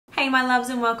Hey my loves,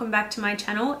 and welcome back to my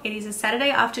channel. It is a Saturday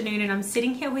afternoon and I'm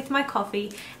sitting here with my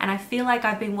coffee, and I feel like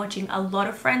I've been watching a lot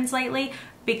of Friends lately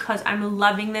because I'm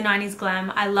loving the 90s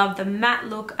glam. I love the matte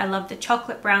look, I love the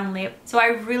chocolate brown lip, so I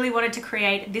really wanted to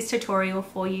create this tutorial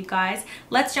for you guys.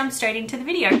 Let's jump straight into the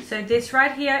video. So this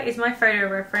right here is my photo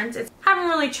reference. I haven't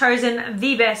really chosen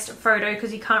the best photo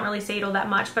because you can't really see it all that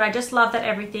much, but I just love that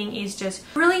everything is just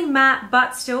really matte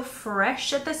but still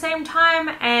fresh at the same time,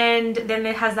 and then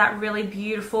it has that really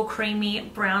beautiful creamy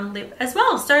brown lip as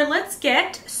well. So let's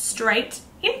get straight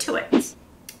into it.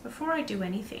 Before I do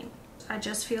anything, I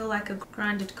just feel like a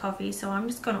grinded coffee, so I'm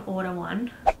just gonna order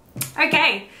one.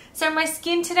 Okay, so my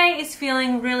skin today is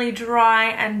feeling really dry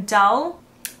and dull,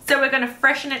 so we're gonna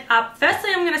freshen it up.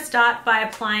 Firstly, I'm gonna start by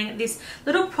applying this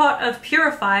little pot of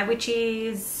Purify, which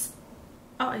is,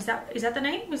 oh, is that the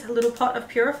name? Is it a little pot of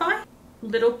Purify?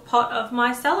 Little pot of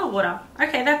micellar water.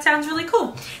 Okay, that sounds really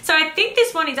cool. So I think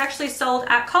this one is actually sold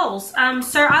at Coles.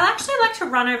 So I actually like to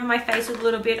run over my face with a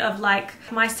little bit of like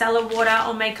micellar water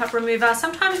or makeup remover,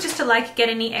 sometimes just to like get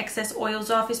any excess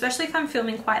oils off, especially if I'm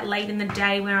filming quite late in the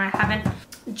day when I haven't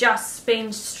just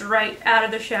been straight out of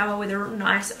the shower with a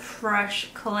nice fresh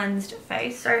cleansed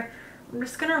face. So I'm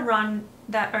just gonna run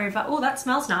that over. Oh, that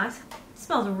smells nice. It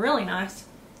smells really nice.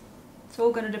 It's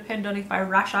all going to depend on if I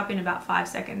rush up in about 5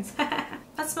 seconds.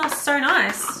 That smells so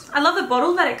nice. I love the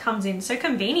bottle that it comes in, so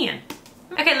convenient.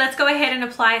 Okay, let's go ahead and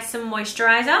apply some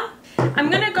moisturizer. I'm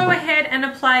going to go ahead and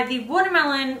apply the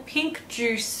Watermelon Pink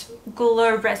Juice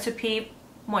Glow Recipe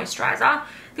Moisturizer.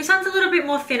 This one's a little bit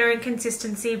more thinner in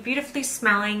consistency, beautifully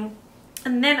smelling.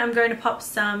 And then I'm going to pop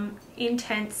some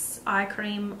Intense Eye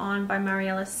Cream on by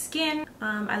Mariella Skin.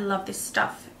 I love this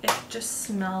stuff. It just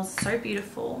smells so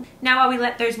beautiful. Now while we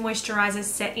let those moisturizers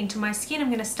set into my skin, I'm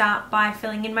going to start by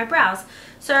filling in my brows.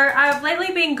 So I've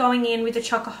lately been going in with the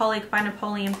Chocoholic by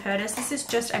Napoleon Purtis. This is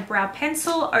just a brow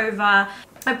pencil over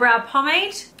a brow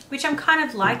pomade, which I'm kind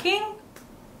of liking.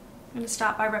 I'm going to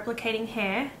start by replicating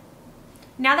hair.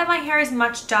 Now that my hair is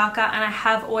much darker and I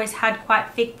have always had quite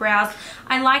thick brows,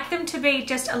 I like them to be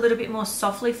just a little bit more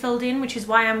softly filled in, which is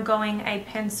why I'm going a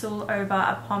pencil over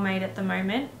a pomade at the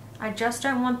moment. I just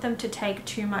don't want them to take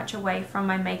too much away from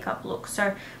my makeup look.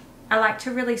 So I like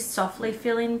to really softly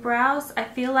fill in brows. I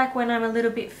feel like when I'm a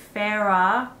little bit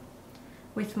fairer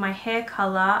with my hair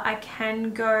color, I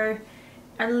can go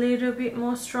a little bit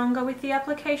more stronger with the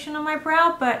application on my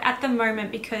brow. But at the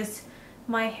moment, because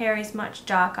my hair is much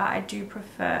darker, I do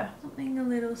prefer something a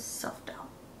little softer.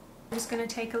 I'm just going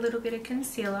to take a little bit of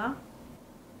concealer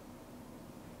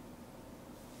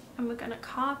and we're going to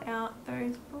carve out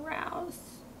those brows.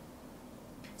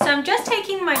 So I'm just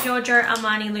taking my Giorgio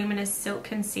Armani Luminous Silk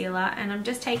Concealer and I'm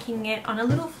just taking it on a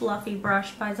little fluffy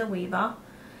brush by Zoeva,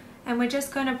 and we're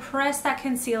just going to press that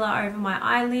concealer over my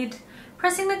eyelid.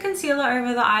 Pressing the concealer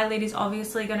over the eyelid is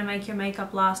obviously going to make your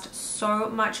makeup last so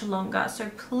much longer.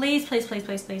 So please, please, please,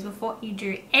 please, please, before you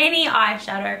do any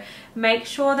eyeshadow, make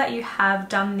sure that you have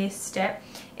done this step.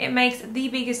 It makes the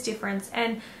biggest difference.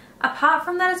 And apart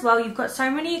from that as well, you've got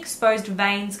so many exposed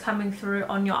veins coming through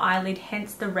on your eyelid,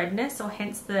 hence the redness or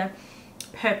hence the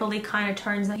purpley kind of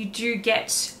tones that you do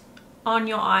get on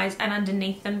your eyes and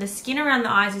underneath them. The skin around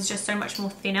the eyes is just so much more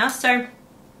thinner. So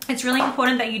it's really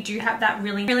important that you do have that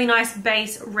really nice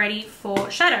base ready for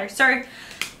shadow. So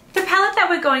the palette that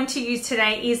we're going to use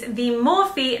today is the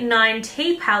Morphe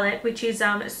 9T palette, which is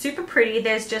super pretty.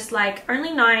 There's just like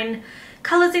only 9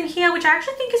 colors in here, which I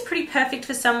actually think is pretty perfect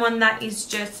for someone that is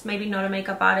just maybe not a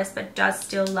makeup artist but does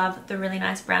still love the really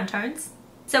nice brown tones.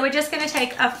 So we're just going to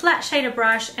take a flat shader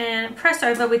brush and press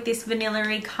over with this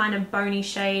vanilla-y kind of bony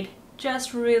shade,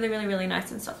 just really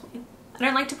nice and softly. I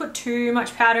don't like to put too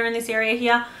much powder in this area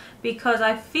here because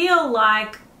I feel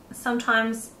like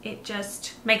sometimes it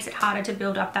just makes it harder to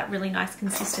build up that really nice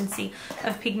consistency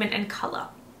of pigment and color.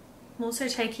 I'm also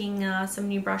taking some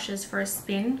new brushes for a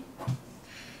spin.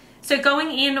 So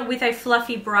going in with a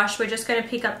fluffy brush, we're just going to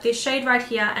pick up this shade right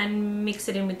here and mix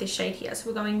it in with this shade here. So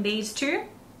we're going these two.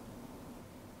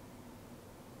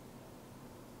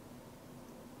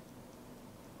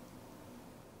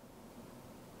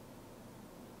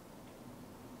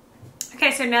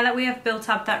 Okay, so now that we have built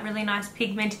up that really nice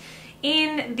pigment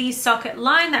in the socket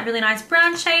line, that really nice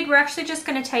brown shade, we're actually just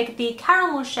going to take the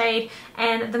caramel shade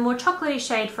and the more chocolatey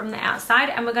shade from the outside,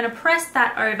 and we're going to press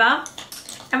that over,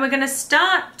 and we're going to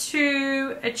start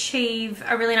to achieve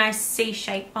a really nice C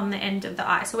shape on the end of the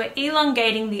eye. So we're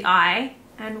elongating the eye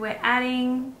and we're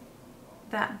adding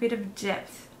that bit of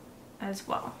depth as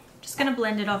well. Just going to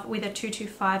blend it off with a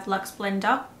 225 Luxe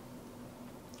Blender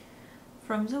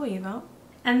from Zoeva.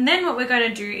 And then what we're going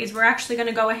to do is we're actually going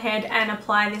to go ahead and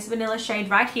apply this vanilla shade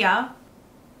right here.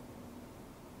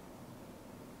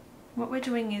 what we're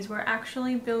doing is we're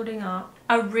actually building up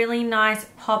a really nice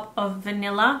pop of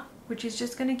vanilla, which is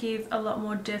just going to give a lot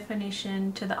more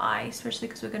definition to the eye, especially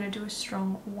because we're going to do a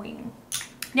strong wing.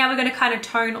 Now we're going to kind of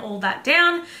tone all that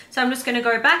down. So I'm just going to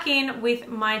go back in with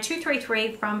my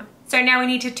 233 from, so now we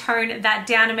need to tone that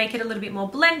down and make it a little bit more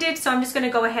blended. So I'm just going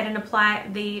to go ahead and apply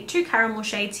the 2 caramel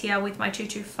shades here with my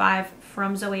 225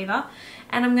 from Zoeva.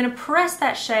 And I'm going to press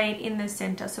that shade in the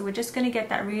center. So we're just going to get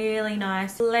that really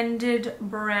nice blended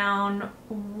brown,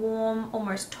 warm,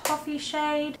 almost toffee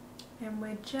shade. And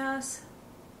we're just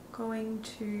going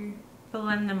to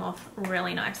blend them off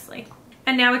really nicely.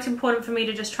 And now it's important for me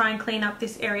to just try and clean up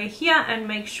this area here and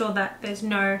make sure that there's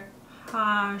no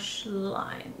harsh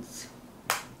lines.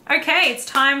 Okay, it's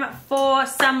time for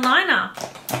some liner.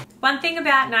 One thing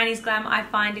about 90's Glam I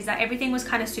find is that everything was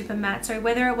kind of super matte. So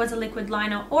whether it was a liquid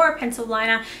liner or a pencil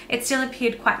liner, it still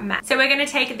appeared quite matte. So we're going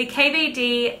to take the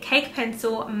KVD Cake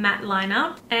Pencil Matte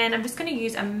Liner, and I'm just going to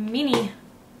use a mini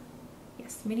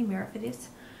mirror for this.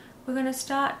 We're going to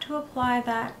start to apply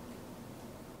that.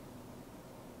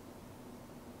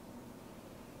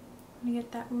 You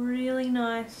get that really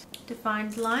nice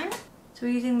defined line. So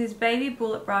we're using this baby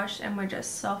bullet brush and we're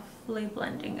just softly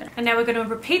blending it. And now we're going to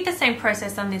repeat the same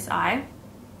process on this eye.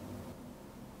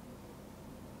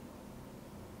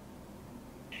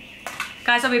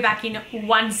 Guys, I'll be back in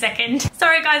 1 second.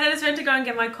 Sorry guys, I just went to go and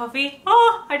get my coffee.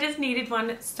 Oh, I just needed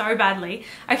one so badly.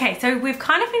 Okay, so we've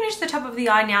kind of finished the top of the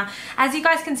eye now. As you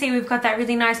guys can see, we've got that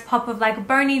really nice pop of like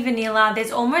bony vanilla.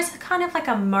 There's almost kind of like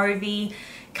a mauvey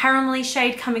caramelly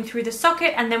shade coming through the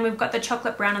socket, and then we've got the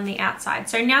chocolate brown on the outside.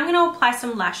 So now I'm going to apply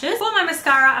some lashes. For my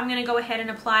mascara, I'm going to go ahead and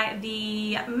apply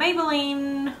the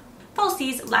Maybelline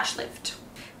Falsies Lash Lift.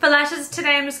 For lashes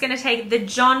today, I'm just going to take the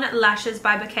John Lashes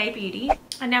by Bouquet Beauty,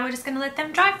 and now we're just going to let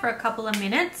them dry for a couple of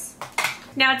minutes.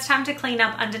 Now it's time to clean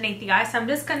up underneath the eye, so I'm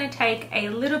just going to take a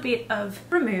little bit of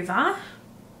remover.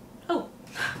 Oh,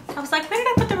 I was like, where did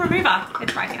I put the remover?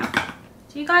 It's right here.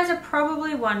 So you guys are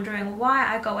probably wondering why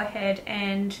I go ahead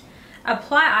and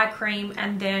apply eye cream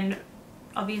and then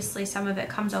obviously some of it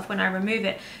comes off when I remove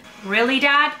it. Really,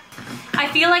 Dad? I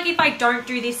feel like if I don't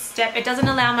do this step, it doesn't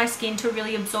allow my skin to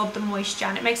really absorb the moisture,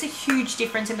 and it makes a huge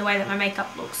difference in the way that my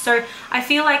makeup looks. So I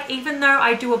feel like even though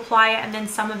I do apply it and then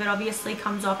some of it obviously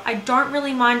comes off, I don't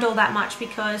really mind all that much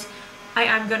because I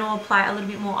am going to apply a little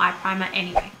bit more eye primer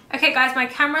anyway. Okay guys, my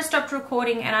camera stopped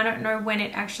recording and I don't know when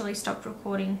it actually stopped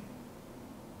recording.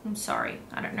 I'm sorry,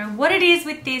 I don't know what it is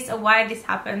with this or why this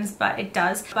happens, but it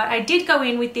does. But I did go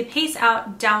in with the Peace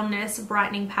Out Dullness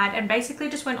Brightening Pad and basically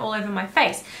just went all over my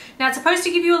face. Now it's supposed to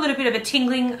give you a little bit of a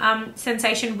tingling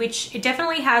sensation, which it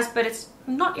definitely has, but it's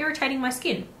not irritating my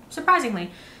skin, surprisingly.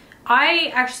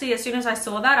 I actually, as soon as I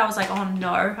saw that, I was like, oh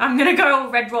no, I'm gonna go all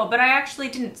red raw, but I actually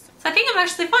didn't. So I think I'm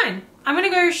actually fine. I'm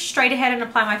gonna go straight ahead and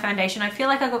apply my foundation. I feel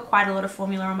like I got quite a lot of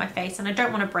formula on my face and I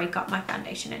don't want to break up my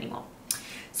foundation anymore.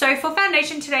 So for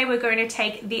foundation today, we're going to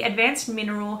take the Advanced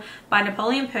Mineral by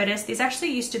Napoleon Purtis. This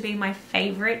actually used to be my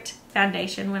favorite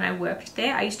foundation when I worked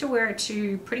there. I used to wear it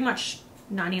to pretty much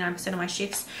 99% of my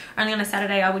shifts. Only on a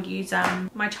Saturday I would use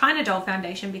my China Doll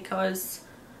foundation because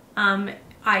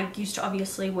I used to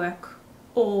obviously work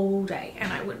all day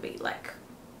and I would be like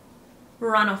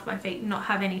run off my feet and not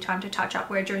have any time to touch up,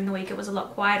 where during the week it was a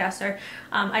lot quieter. So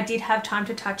I did have time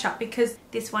to touch up because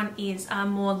this one is a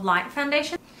more light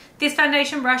foundation. This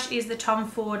foundation brush is the Tom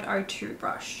Ford 02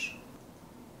 brush.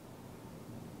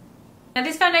 Now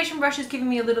this foundation brush is giving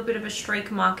me a little bit of a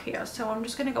streak mark here, so I'm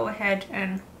just going to go ahead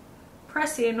and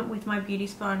press in with my beauty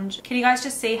sponge. Can you guys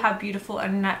just see how beautiful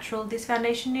and natural this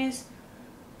foundation is?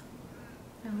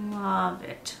 I love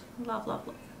it. Love, love,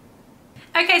 love.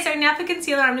 Okay, so now for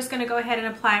concealer, I'm just going to go ahead and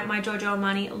apply my Giorgio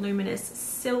Armani Luminous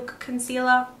Silk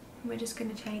Concealer. We're just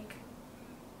going to take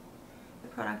the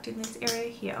product in this area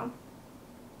here.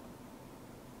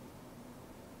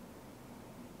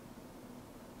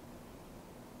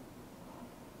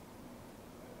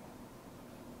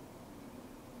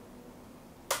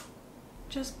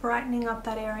 Just brightening up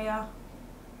that area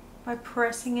by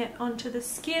pressing it onto the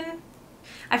skin.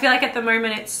 I feel like at the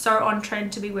moment it's so on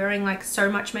trend to be wearing like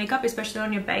so much makeup, especially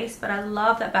on your base, but I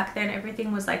love that back then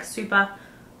everything was like super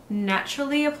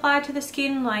naturally applied to the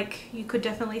skin. Like you could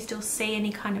definitely still see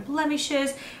any kind of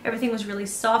blemishes. Everything was really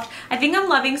soft. I think I'm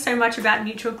loving so much about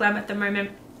neutral glam at the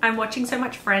moment. I'm watching so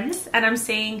much Friends and I'm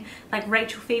seeing like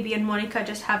Rachel, Phoebe and Monica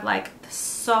just have like the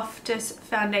softest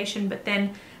foundation, but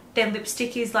then their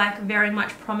lipstick is like very much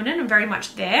prominent and very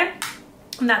much there,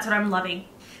 and that's what I'm loving.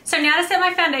 So now to set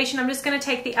my foundation, I'm just going to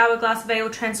take the Hourglass Veil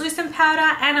Translucent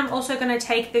Powder, and I'm also going to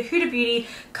take the Huda Beauty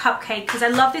Cupcake because I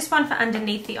love this one for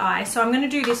underneath the eye. So I'm going to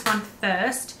do this one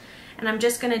first, and I'm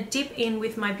just going to dip in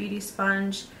with my beauty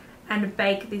sponge and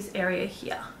bake this area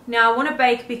here. Now I want to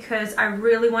bake because I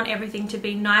really want everything to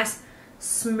be nice,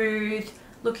 smooth,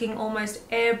 looking almost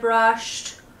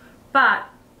airbrushed, but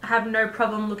I have no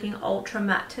problem looking ultra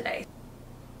matte today.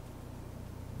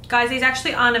 Guys, these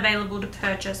actually aren't available to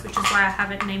purchase, which is why I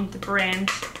haven't named the brand,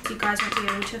 so you guys won't be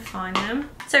able to find them.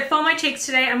 So for my cheeks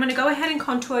today, I'm going to go ahead and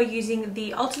contour using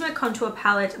the Ultimate Contour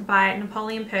Palette by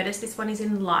Napoleon Purtis. This one is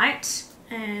in light,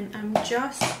 and I'm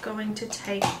just going to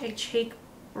take a cheek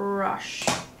brush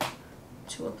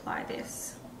to apply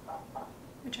this,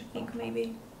 which I think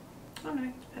maybe, oh no,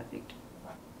 it's perfect.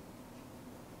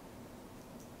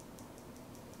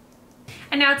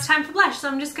 And now it's time for blush. So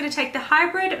I'm just going to take the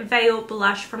Hybrid Veil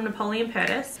blush from Napoleon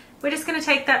Purtis. We're just going to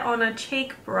take that on a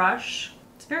cheek brush.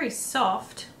 It's very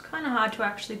soft, kind of hard to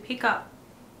actually pick up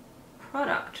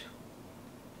product.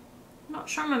 I'm not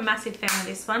sure I'm a massive fan of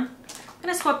this one. I'm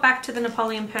going to swap back to the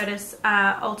Napoleon Purtis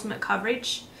Ultimate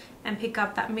Coverage and pick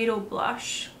up that middle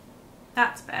blush.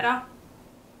 That's better.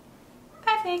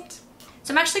 Perfect.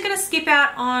 So I'm actually going to skip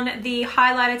out on the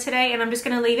highlighter today, and I'm just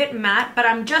going to leave it matte, but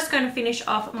I'm just going to finish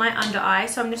off my under eye.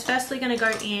 So I'm just firstly going to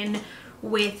go in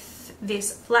with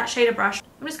this flat shader brush.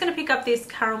 I'm just going to pick up this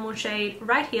caramel shade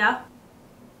right here.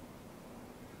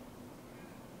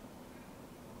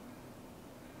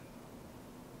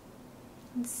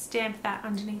 And stamp that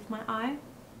underneath my eye.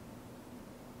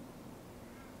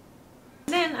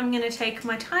 Then I'm going to take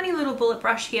my tiny little bullet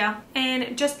brush here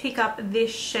and just pick up this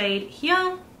shade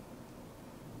here.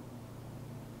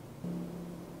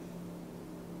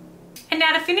 And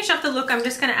now to finish off the look, I'm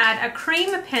just going to add a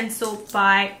cream pencil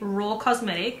by Raw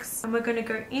Cosmetics. And we're going to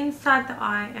go inside the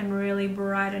eye and really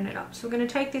brighten it up. So we're going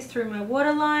to take this through my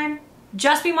waterline.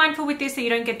 Just be mindful with this so you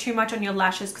don't get too much on your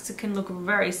lashes, because it can look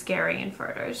very scary in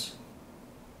photos.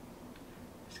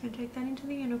 Just going to take that into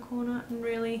the inner corner and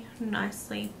really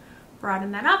nicely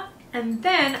brighten that up. And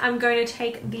then I'm going to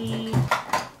take the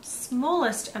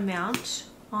smallest amount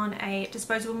on a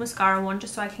disposable mascara wand,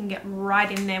 just so I can get right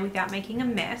in there without making a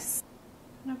mess.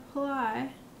 And apply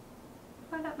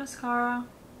that mascara.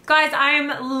 Guys, I am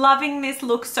loving this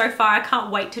look so far. I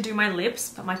can't wait to do my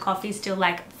lips, but my coffee's still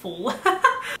like full.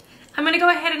 I'm going to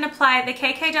go ahead and apply the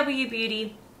KKW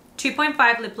Beauty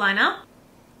 2.5 lip liner.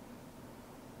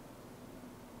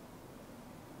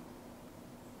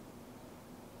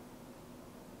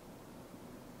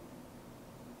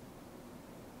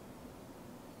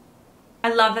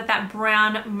 I love that that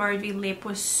brown mauvey lip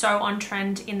was so on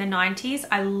trend in the 90s.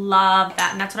 I love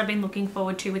that, and that's what I've been looking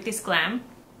forward to with this glam.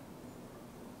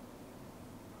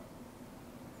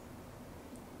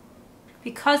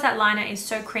 Because that liner is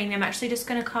so creamy, I'm actually just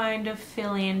going to kind of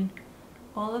fill in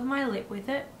all of my lip with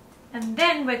it. And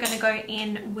then we're going to go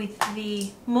in with the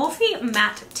Morphe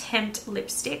Matte Tempt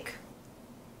lipstick.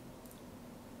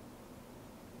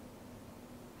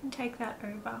 And take that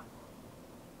over.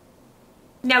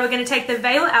 Now we're going to take the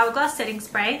Veil Hourglass Setting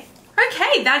Spray.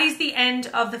 Okay, that is the end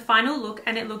of the final look,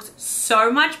 and it looks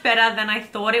so much better than I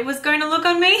thought it was going to look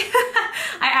on me.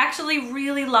 I actually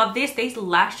really love this. These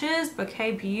lashes,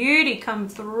 Bouquet Beauty, come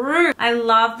through. I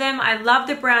love them. I love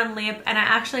the brown lip, and I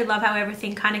actually love how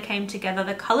everything kind of came together.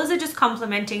 The colors are just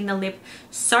complementing the lip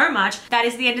so much. That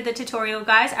is the end of the tutorial,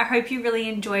 guys. I hope you really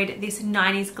enjoyed this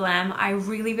 90s glam. I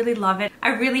really, really love it. I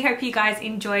really hope you guys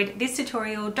enjoyed this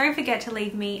tutorial. Don't forget to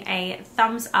leave me a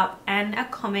thumbs up and a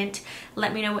comment.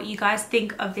 Let me know what you guys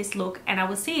think of this look, and I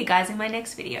will see you guys in my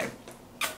next video.